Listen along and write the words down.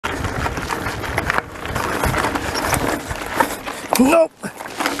Nope.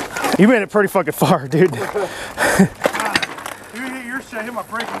 You made it pretty fucking far, dude. You hit your shit, I hit my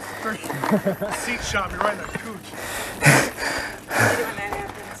brake and seat shot me right in the cooch.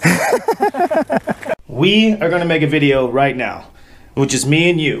 We are gonna make a video right now, which is me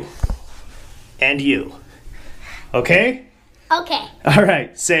and you. And you. Okay? Okay. All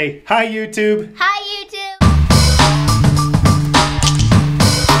right, say hi YouTube. Hi YouTube.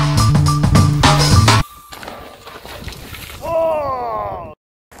 Oh!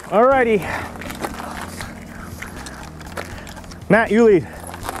 Alrighty. Matt, you lead.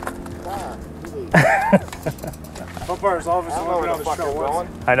 So far, it's obviously looking on the show.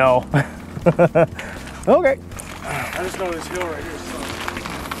 I know. Okay. I just know this hill right here. So.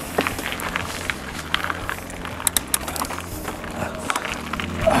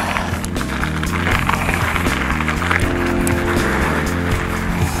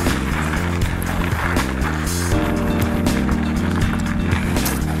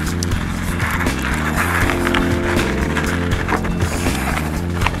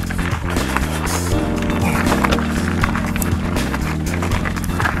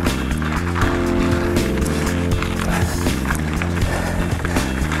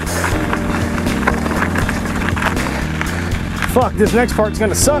 Fuck, this next part's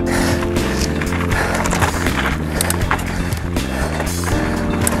gonna suck.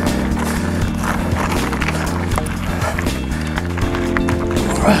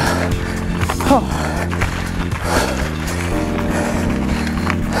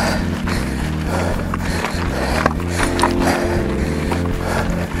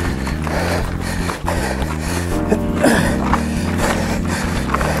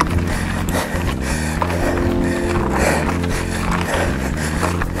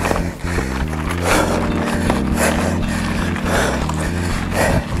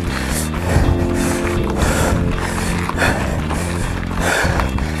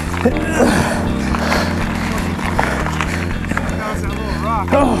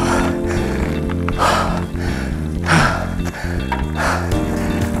 Oh.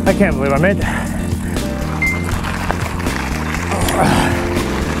 I can't believe I made that.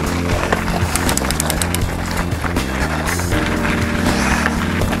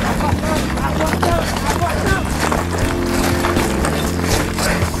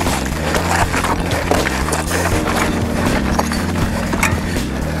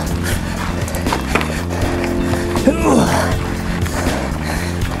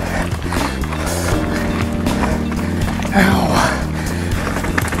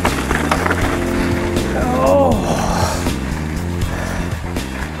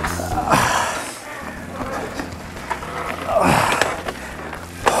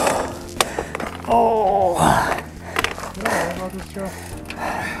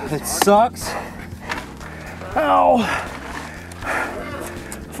 It sucks. Ow.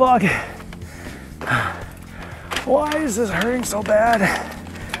 Fuck. Why is this hurting so bad?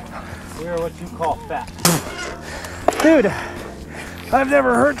 We're what you call fat. Dude, I've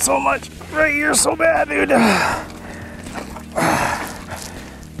never hurt so much right here so bad, dude. Oh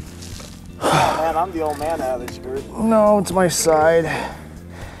man, I'm the old man out of this group. No, it's my side.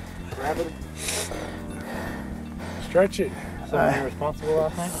 Grab it. Stretch it. Something irresponsible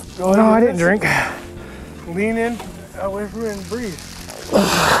last night? No, I didn't drink. Lean in, away from it and breathe.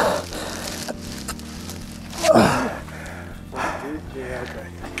 Yeah, okay.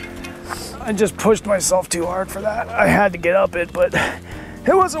 I just pushed myself too hard for that. I had to get up it, but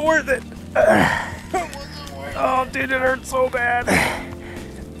it wasn't worth it. Oh, dude, it hurt so bad.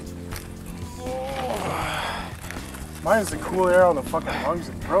 Mine is the cool air on the fucking lungs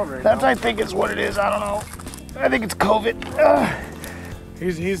and throat right That now. I think is what it is. I don't know. I think it's COVID.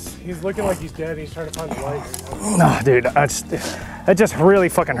 He's looking like he's dead. He's trying to find the light. No, dude, that just really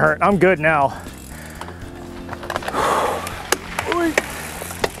fucking hurt. I'm good now.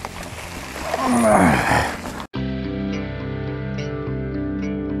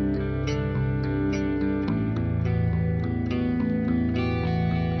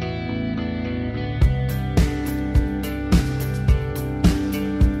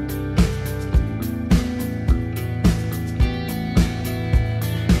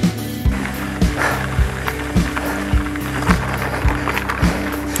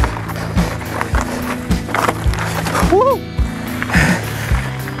 Woo!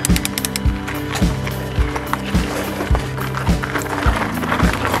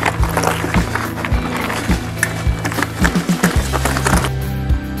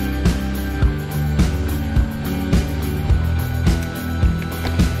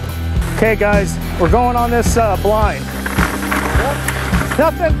 Okay guys, we're going on this blind.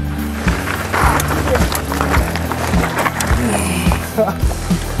 Nothing.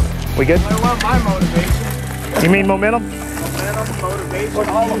 We good? I love my motivation. You mean momentum? Momentum, motivation,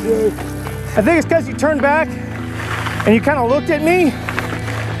 all of it. I think it's because you turned back and you kind of looked at me.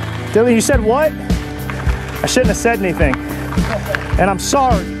 Dylan, you said what? I shouldn't have said anything. And I'm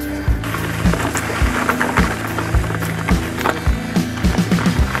sorry.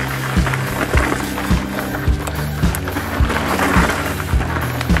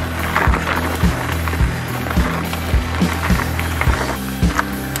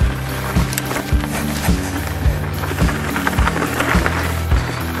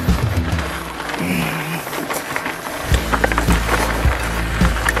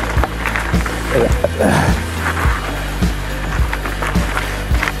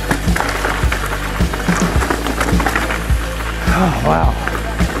 Oh, wow.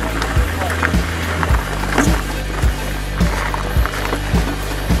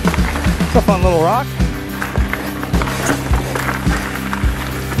 It's a fun little rock.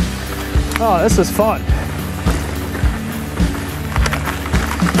 Oh, this is fun.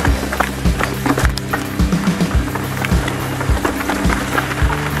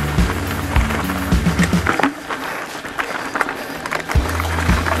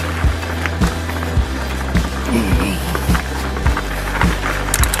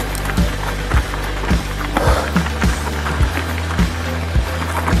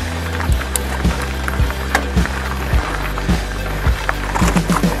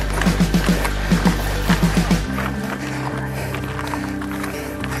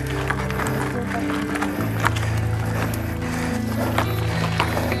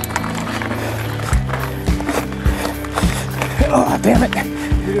 Oh, damn it.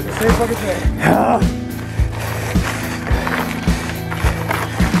 You did the same fucking thing.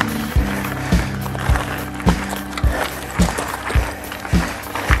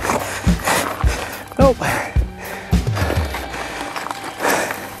 Nope.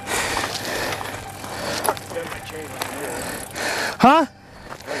 Huh?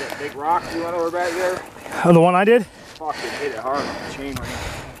 Like that big rock you went over back there? Oh, the one I did? Fucking hit it hard on the chain ring.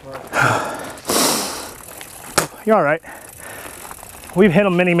 You're all right. We've hit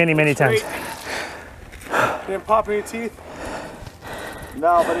them many, many, many times. Didn't pop any teeth?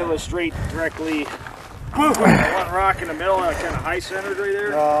 No, but it was straight directly. One rock in the middle and kind of high centered right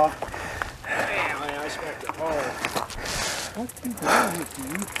there. Damn, man, I smacked it hard.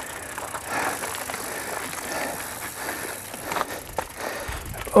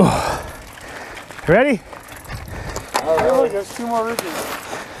 Oh. Ready? Oh, really? There's 2 more ridges.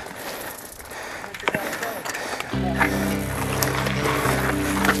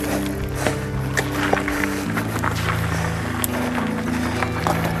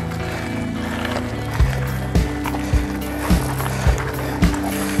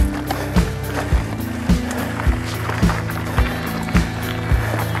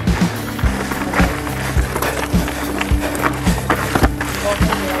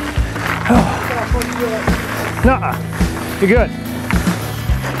 Nuh-uh. You're good.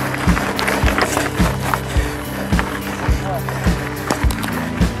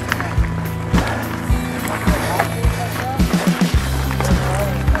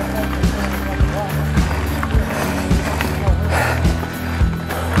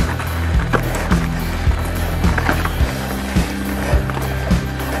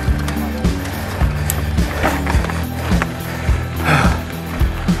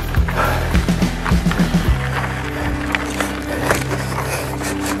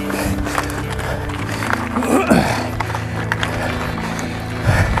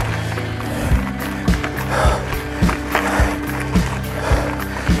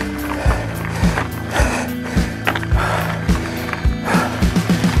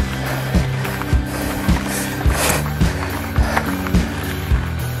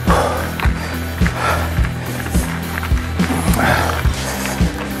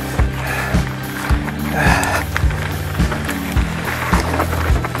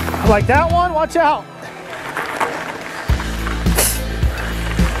 Like that one, watch out.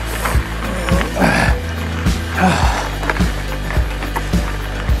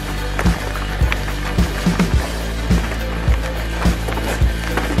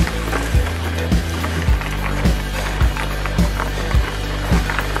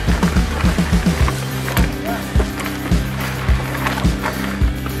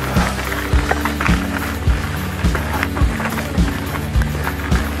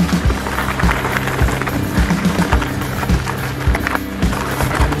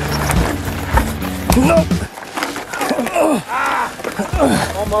 Nope.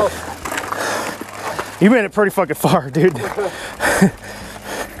 Almost. You made it pretty fucking far, dude.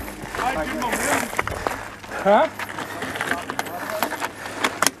 Huh?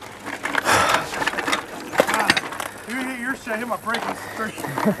 I hit my brake and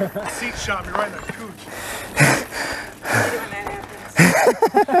the seat shot me right in the cooch.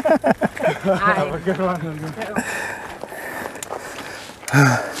 Have a good one.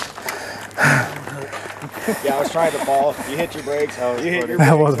 Yeah, I was trying to fall. You hit your brakes. Oh, you hit your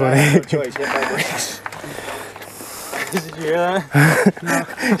That brakes. was funny. I had no choice. Hit my brakes. Did you hear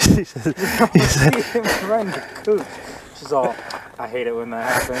that? She said, Right in the coop. She's all, I hate it when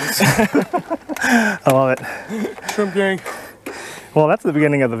that happens. I love it. Shrimp gang. Well, that's the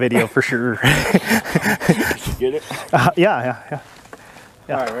beginning of the video for sure. Get it? Yeah.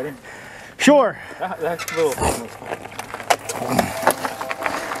 All right, ready? Sure. That's a little thing.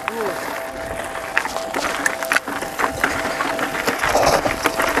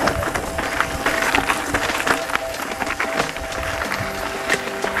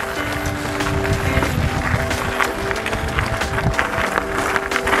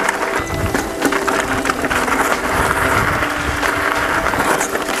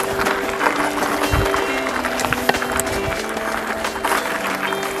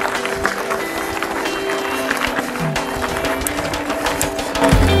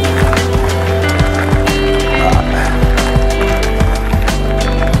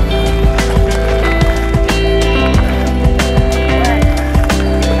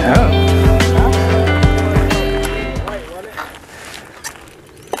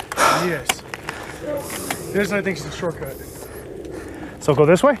 Yes. This, I think, is the shortcut. So go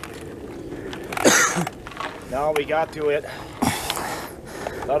this way? Now we got to it.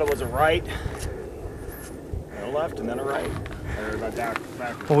 Thought it was a right, and a left, and then a right. Or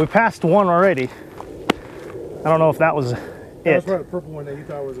back. Well, we passed one already. I don't know if that was That it. was probably the purple one that you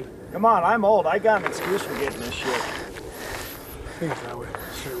thought was it. Come on, I'm old. I got an excuse for getting this shit. I think it's that way.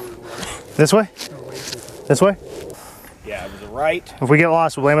 Straight where it was. This way? No, wait. This way? Yeah, it was a right. If we get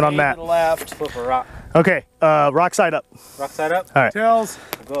lost, we'll blame it on Matt. To the left. Flip a rock. Okay, rock side up. Rock side up? All right. Tails.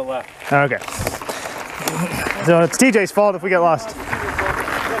 Go left. Okay. So it's TJ's fault if we get lost.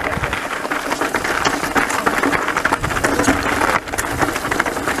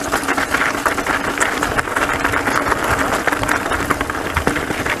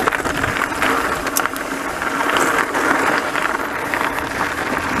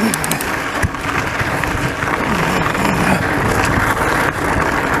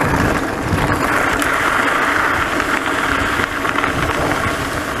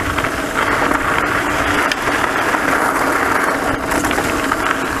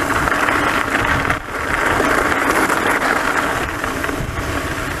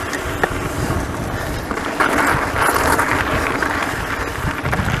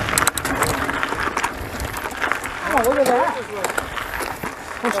 Look at that.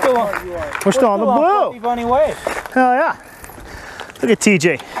 We're still on the blue. Bunny Way. Hell yeah. Look at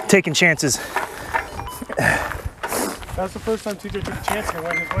TJ taking chances. That's the first time TJ took a chance and it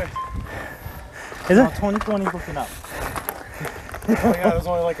went his way. Is it? 2020 booking up. Oh yeah, there's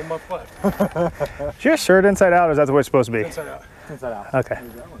only like a month left. Is your shirt inside out or is that the way it's supposed to be? Inside out. Inside out. Okay.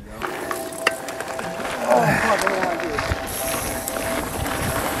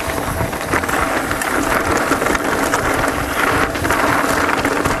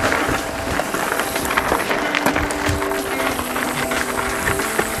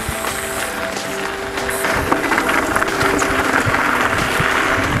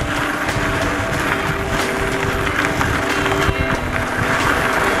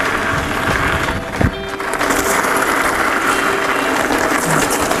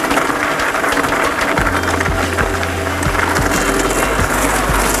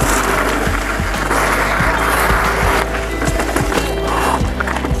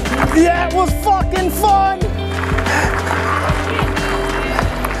 That was fucking fun!